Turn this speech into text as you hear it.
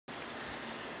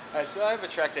Alright, so I have a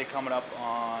track day coming up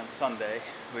on Sunday,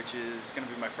 which is going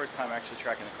to be my first time actually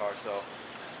tracking the car. So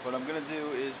what I'm going to do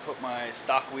is put my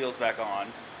stock wheels back on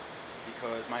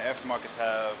because my aftermarkets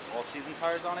have all-season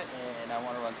tires on it, and I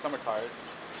want to run summer tires,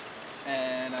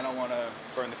 and I don't want to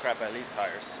burn the crap out of these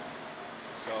tires.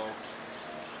 So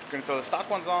I'm going to throw the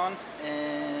stock ones on,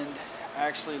 and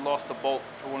I actually lost the bolt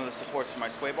for one of the supports for my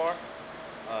sway bar.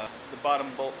 The bottom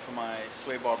bolt for my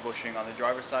sway bar bushing on the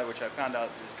driver's side, which I found out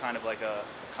is kind of like a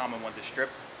common one to strip,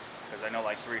 because I know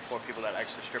like 3 or 4 people that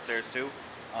actually strip theirs too.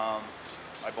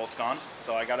 My bolt's gone,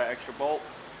 so I got an extra bolt.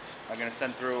 I'm going to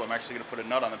send through. I'm actually going to put a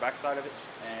nut on the back side of it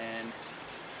and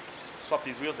swap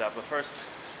these wheels out. But first,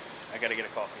 I got to get a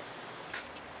coffee.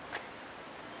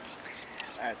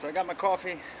 Alright, so I got my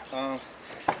coffee. I'm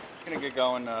going to get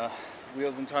going.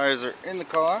 Wheels and tires are in the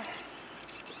car. I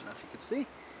don't know if you can see.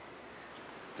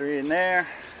 3 in there.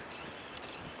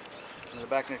 In the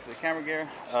back next to the camera gear.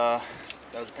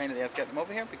 That was a pain in the ass getting them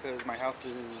over here because my house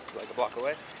is like a block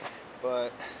away.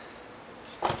 But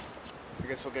I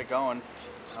guess we'll get going.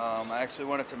 I actually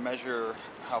wanted to measure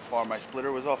how far my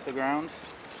splitter was off the ground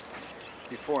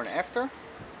before and after,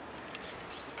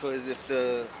 because if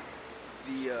the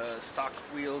stock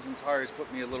wheels and tires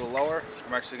put me a little lower,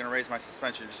 I'm actually going to raise my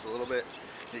suspension just a little bit,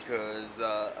 because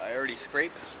I already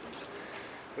scrape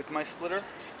with my splitter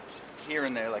here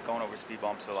and there, like going over speed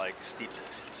bumps or like steep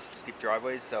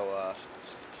driveways. So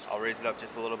I'll raise it up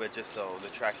just a little bit, just so the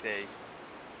track day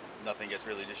nothing gets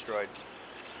really destroyed.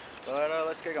 But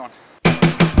let's get going.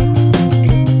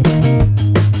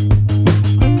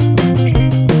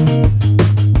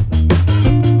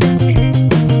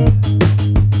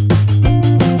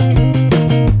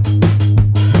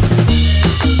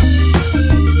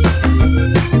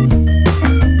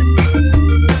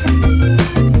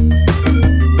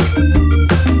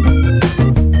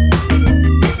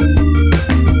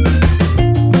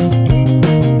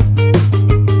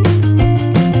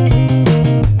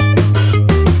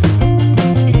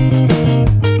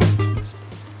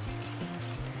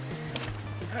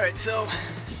 So,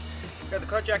 got the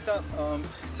car jacked up.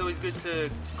 It's always good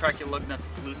to crack your lug nuts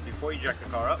loose before you jack the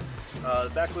car up. The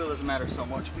back wheel doesn't matter so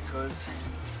much because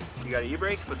you got an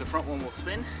e-brake, but the front one will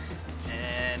spin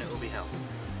and it will be hell.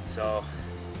 So,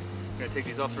 I'm going to take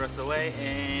these off the rest of the way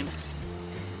and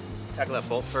tackle that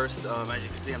bolt first. As you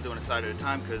can see, I'm doing a side at a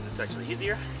time because it's actually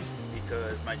easier,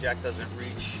 because my jack doesn't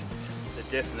reach the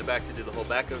diff in the back to do the whole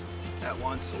back at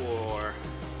once, or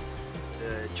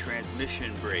the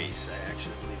transmission brace, I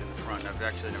actually believe, in the front. I've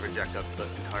actually never jacked up the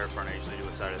entire front. I usually do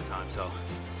a side at a time. So,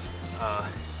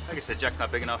 like I said, jack's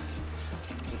not big enough.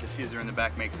 The diffuser in the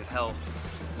back makes it hell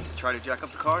to try to jack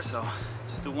up the car. So,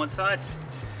 just do one side,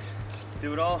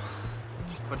 do it all,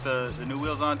 put the new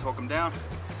wheels on, torque them down.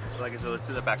 Like I said, let's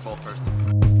do the back bolt first.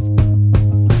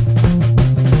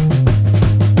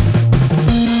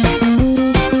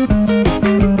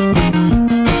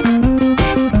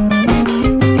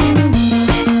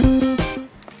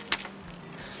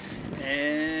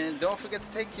 Don't forget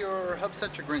to take your hub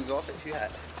centric rings off if you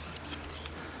have.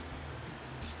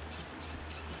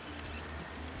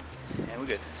 And we're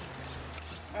good.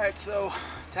 Alright, so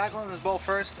tackling this bolt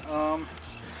first.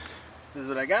 This is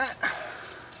what I got.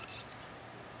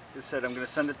 As I said, I'm going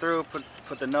to send it through,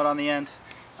 put the nut on the end.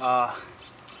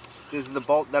 This is the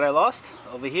bolt that I lost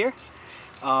over here.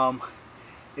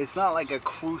 It's not like a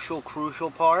crucial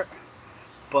part,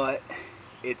 but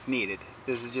it's needed.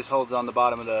 This just holds on the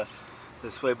bottom of the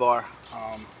sway bar.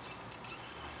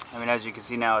 I mean, as you can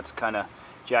see now, it's kind of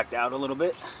jacked out a little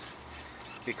bit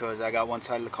because I got one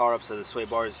side of the car up, so the sway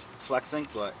bar is flexing.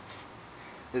 But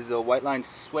this is a white line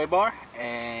sway bar,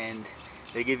 and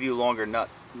they give you longer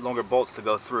bolts to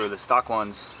go through. The stock one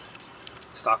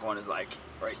is like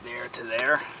right there to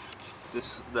there.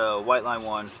 The white line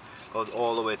one goes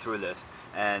all the way through this,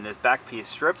 and this back piece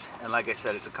stripped. And like I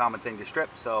said, it's a common thing to strip.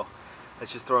 So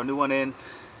let's just throw a new one in.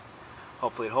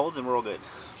 Hopefully it holds and we're all good.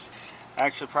 I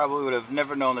actually probably would have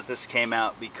never known that this came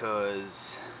out,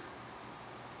 because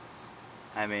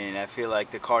I mean, I feel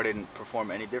like the car didn't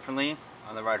perform any differently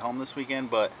on the ride home this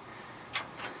weekend, but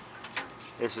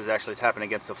this was actually tapping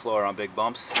against the floor on big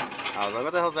bumps. I was like,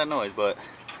 what the hell's that noise? But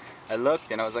I looked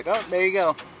and I was like, oh, there you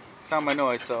go. Found my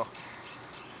noise. So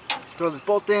throw this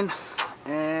bolt in,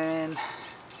 and then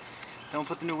we'll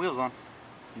put the new wheels on.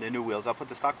 I'll put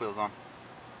the stock wheels on.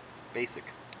 Basic.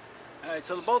 Alright,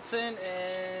 so the bolt's in,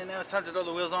 and now it's time to throw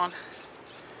the wheels on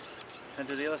and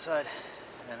do the other side,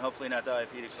 and hopefully not die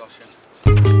of heat exhaustion.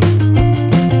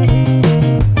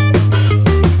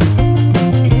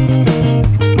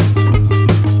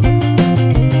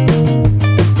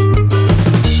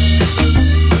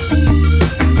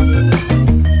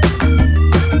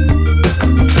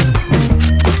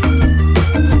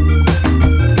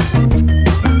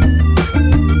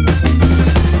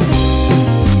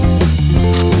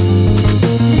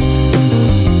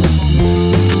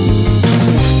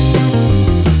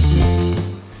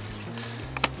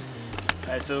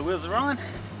 so the wheels are on.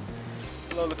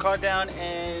 Load the car down,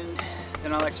 and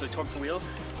then I'll actually torque the wheels.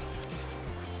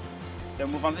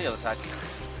 Then move on to the other side.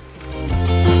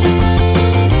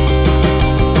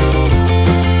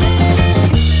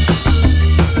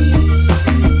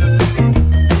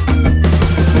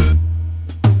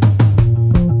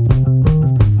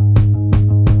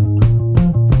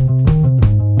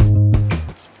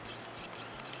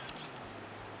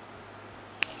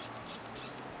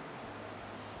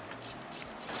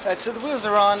 Alright, so the wheels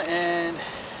are on, and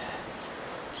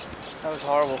that was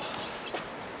horrible.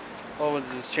 All was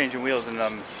just changing wheels, and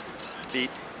I'm beat.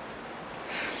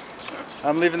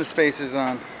 I'm leaving the spacers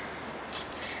on.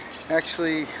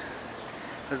 Actually,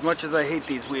 as much as I hate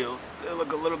these wheels, they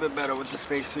look a little bit better with the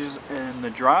spacers and the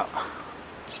drop.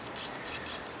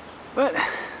 But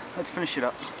let's finish it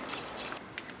up.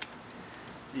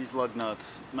 These lug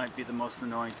nuts might be the most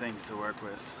annoying things to work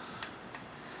with,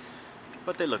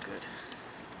 but they look good.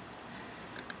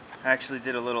 I actually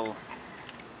did a little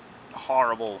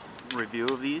horrible review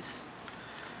of these,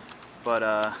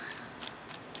 but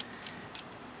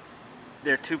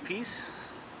they're two-piece.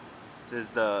 There's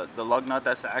the lug nut,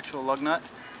 that's the actual lug nut,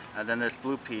 and then this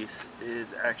blue piece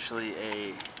is actually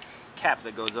a cap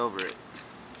that goes over it.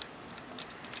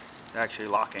 They're actually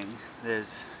locking.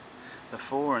 There's the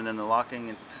 4 and then the locking.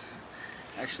 It's,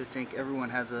 I actually think everyone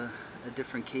has a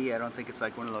different key. I don't think it's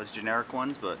like one of those generic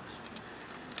ones, but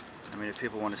I mean, if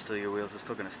people want to steal your wheels, they're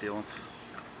still going to steal them.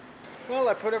 Well,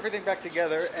 I put everything back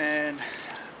together, and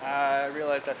I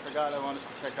realized I forgot I wanted to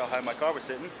check how high my car was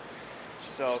sitting.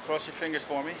 So cross your fingers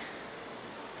for me.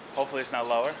 Hopefully it's not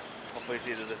lower. Hopefully it's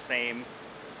either the same,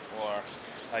 or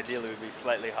ideally it would be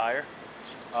slightly higher.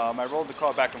 I rolled the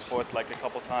car back and forth like a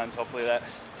couple times. Hopefully that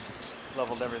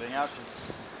leveled everything out, because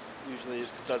usually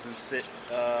it doesn't sit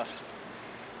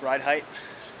ride height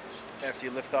after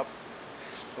you lift up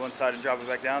to one side and drop it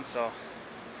back down, so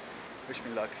wish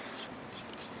me luck.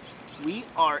 We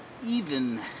are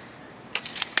even.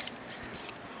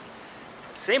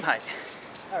 Same height.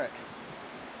 Alright.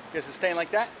 Guess it's staying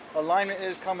like that. Alignment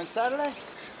is coming Saturday.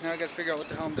 Now I gotta figure out what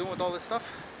the hell I'm doing with all this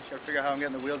stuff. Gotta figure out how I'm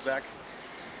getting the wheels back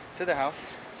to the house.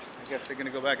 I guess they're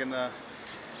gonna go back in the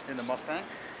Mustang.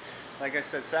 Like I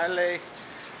said, Saturday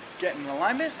getting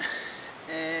alignment,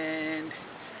 and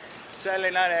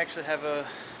Saturday night I actually have a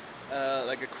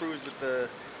like a cruise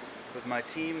with my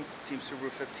team Subaru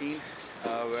 15.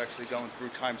 We're actually going through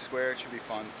Times Square. It should be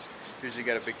fun. Usually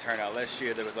get a big turnout. Last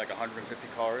year there was like 150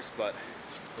 cars, but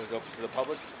it was open to the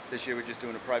public. This year we're just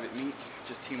doing a private meet,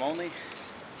 just team only.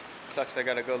 Sucks I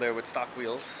gotta go there with stock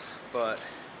wheels, but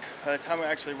by the time we're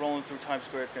actually rolling through Times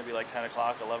Square, it's gonna be like 10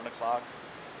 o'clock, 11 o'clock.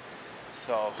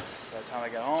 So by the time I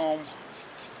get home,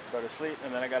 go to sleep,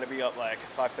 and then I gotta be up like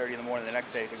 5:30 in the morning the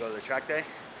next day to go to the track day,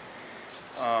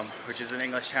 which is in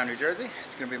Englishtown, New Jersey.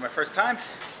 It's gonna be my first time,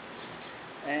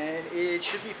 and it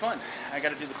should be fun. I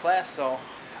gotta do the class, so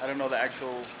I don't know the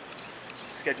actual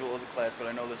schedule of the class, but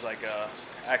I know there's like a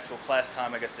actual class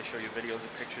time. I guess they show you videos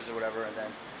and pictures or whatever, and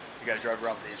then you gotta drive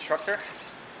around with the instructor,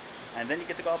 and then you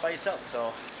get to go out by yourself.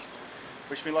 So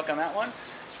wish me luck on that one,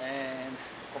 and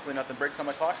hopefully nothing breaks on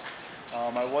my car.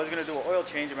 I was gonna do an oil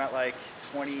change. I'm at like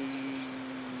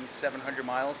 2,700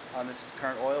 miles on this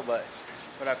current oil, but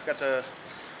I forgot to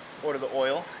order the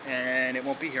oil, and it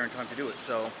won't be here in time to do it.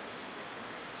 So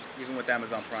even with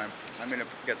Amazon Prime, I mean, I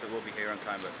guess it will be here on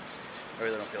time, but I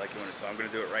really don't feel like doing it. So I'm gonna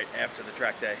do it right after the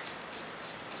track day,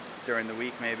 during the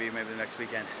week, maybe the next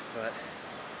weekend. But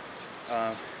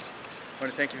I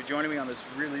want to thank you for joining me on this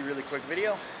really quick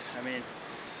video. I mean,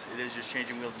 it is just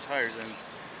changing wheels and tires, and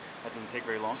that doesn't take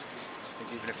very long. I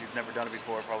think even if you've never done it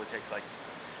before, it probably takes like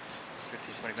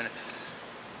 15-20 minutes.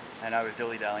 And I was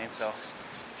dilly-dallying, so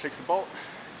fix the bolt,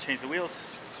 change the wheels.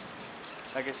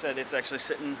 Like I said, it's actually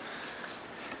sitting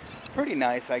pretty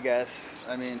nice, I guess.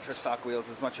 I mean, for stock wheels,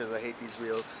 as much as I hate these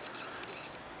wheels.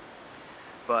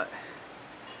 But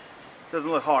it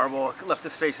doesn't look horrible. I left the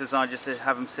spacers on just to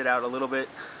have them sit out a little bit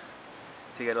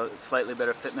to get a slightly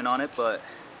better fitment on it, but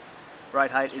ride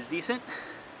height is decent.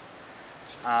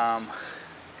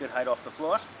 Good height off the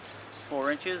floor,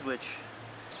 4 inches, which,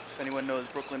 if anyone knows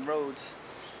Brooklyn roads,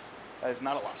 that is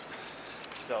not a lot.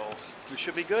 So we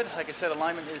should be good. Like I said,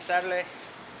 alignment is Saturday,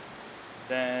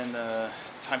 then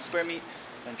Times Square meet,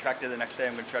 then track day the next day.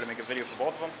 I'm going to try to make a video for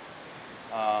both of them.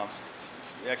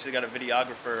 We actually got a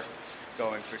videographer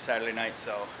going for Saturday night,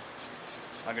 so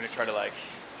I'm going to try to like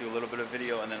do a little bit of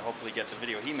video, and then hopefully get the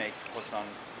video he makes to post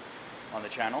on the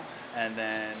channel. And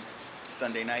then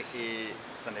Sunday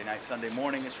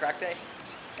morning is track day,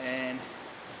 and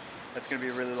that's going to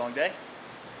be a really long day.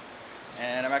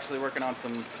 And I'm actually working on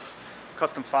some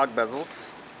custom fog bezels,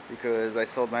 because I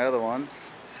sold my other ones.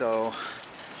 So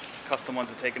custom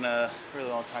ones are taking a really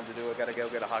long time to do. I gotta go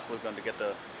get a hot glue gun to get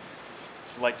the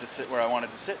light to sit where I want it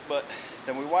to sit, but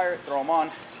then we wire it, throw them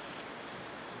on.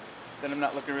 Then I'm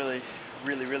not looking really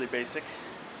basic.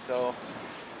 So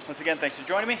once again, thanks for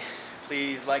joining me.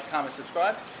 Please like, comment,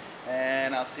 subscribe,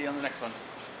 and I'll see you on the next one.